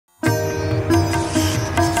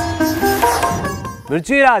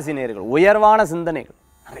விருச்சிக நேயர்கள் உயர்வான சிந்தனைகள்,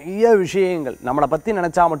 நிறைய விஷயங்கள். நம்மளை பற்றி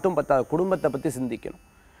நினச்சா மட்டும் பத்தாது, குடும்பத்தை பற்றி சிந்திக்கணும்,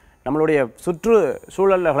 நம்மளுடைய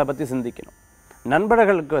சுற்றுச்சூழல்களை பற்றி சிந்திக்கணும்,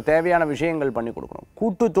 நண்பர்களுக்கு தேவையான விஷயங்கள் பண்ணி கொடுக்கணும்,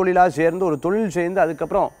 கூட்டு தொழிலாக சேர்ந்து ஒரு தொழில் சேர்ந்து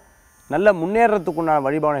அதுக்கப்புறம் நல்ல முன்னேறத்துக்குண்டான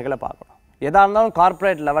வழிபாடுகளை பார்க்கணும். எதாக இருந்தாலும்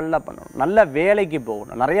கார்ப்பரேட் லெவலில் பண்ணணும், நல்ல வேலைக்கு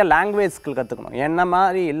போகணும், நிறைய லாங்குவேஜ் ஸ்கில் கற்றுக்கணும், என்ன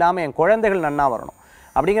மாதிரி இல்லாமல் என் குழந்தைகள் நன்னா வரணும்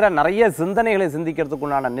அப்படிங்கிற நிறைய சிந்தனைகளை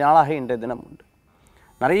சிந்திக்கிறதுக்குண்டான நாளாக இன்றைய தினம் உண்டு.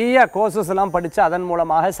 நிறைய கோர்சஸ் எல்லாம் படித்து அதன்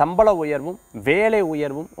மூலமாக சம்பள உயர்வும் வேலை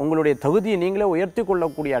உயர்வும் உங்களுடைய தகுதியை நீங்களே உயர்த்தி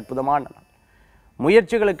கொள்ளக்கூடிய அற்புதமான நாள்.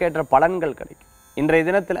 முயற்சிகளுக்கேற்ற பலன்கள் கிடைக்கும். இன்றைய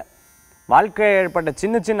தினத்தில் வாழ்க்கையில் ஏற்பட்ட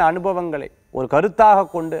சின்ன சின்ன அனுபவங்களை ஒரு கருத்தாக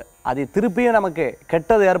கொண்டு அதை திருப்பியும் நமக்கு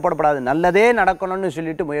கெட்டது ஏற்படப்படாது, நல்லதே நடக்கணும்னு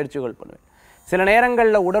சொல்லிட்டு முயற்சிகள் பண்ணுவேன். சில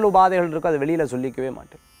நேரங்களில் உடல் உபாதைகள் இருக்கும், அதை வெளியில் சொல்லிக்கவே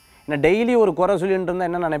மாட்டேன். ஏன்னா டெய்லி ஒரு குறை சொல்லிட்டு இருந்தால்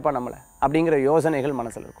என்ன நினைப்பா நம்மளை அப்படிங்கிற யோசனைகள்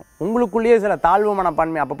மனசில் இருக்கும். உங்களுக்குள்ளேயே சில தாழ்வு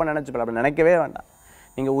மனப்பான்மை அப்பப்போ நினச்சிப்பல, அப்படி நினைக்கவே வேண்டாம்.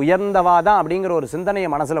 நீங்கள் உயர்ந்தவா தான் அப்படிங்கிற ஒரு சிந்தனையை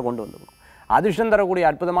மனசில் கொண்டு வந்துக்கணும். அதிர்ஷ்டம் தரக்கூடிய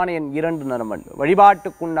அற்புதமான என் 2 நிறம்.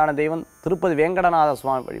 வழிபாட்டுக்குண்டான தெய்வம் திருப்பதி வேங்கடநாத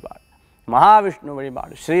சுவாமி வழிபாடு, மகாவிஷ்ணு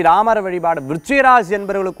வழிபாடு, ஸ்ரீராமர் வழிபாடு, விருச்சிக ராசி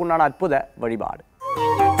என்பவர்களுக்குண்டான அற்புத வழிபாடு.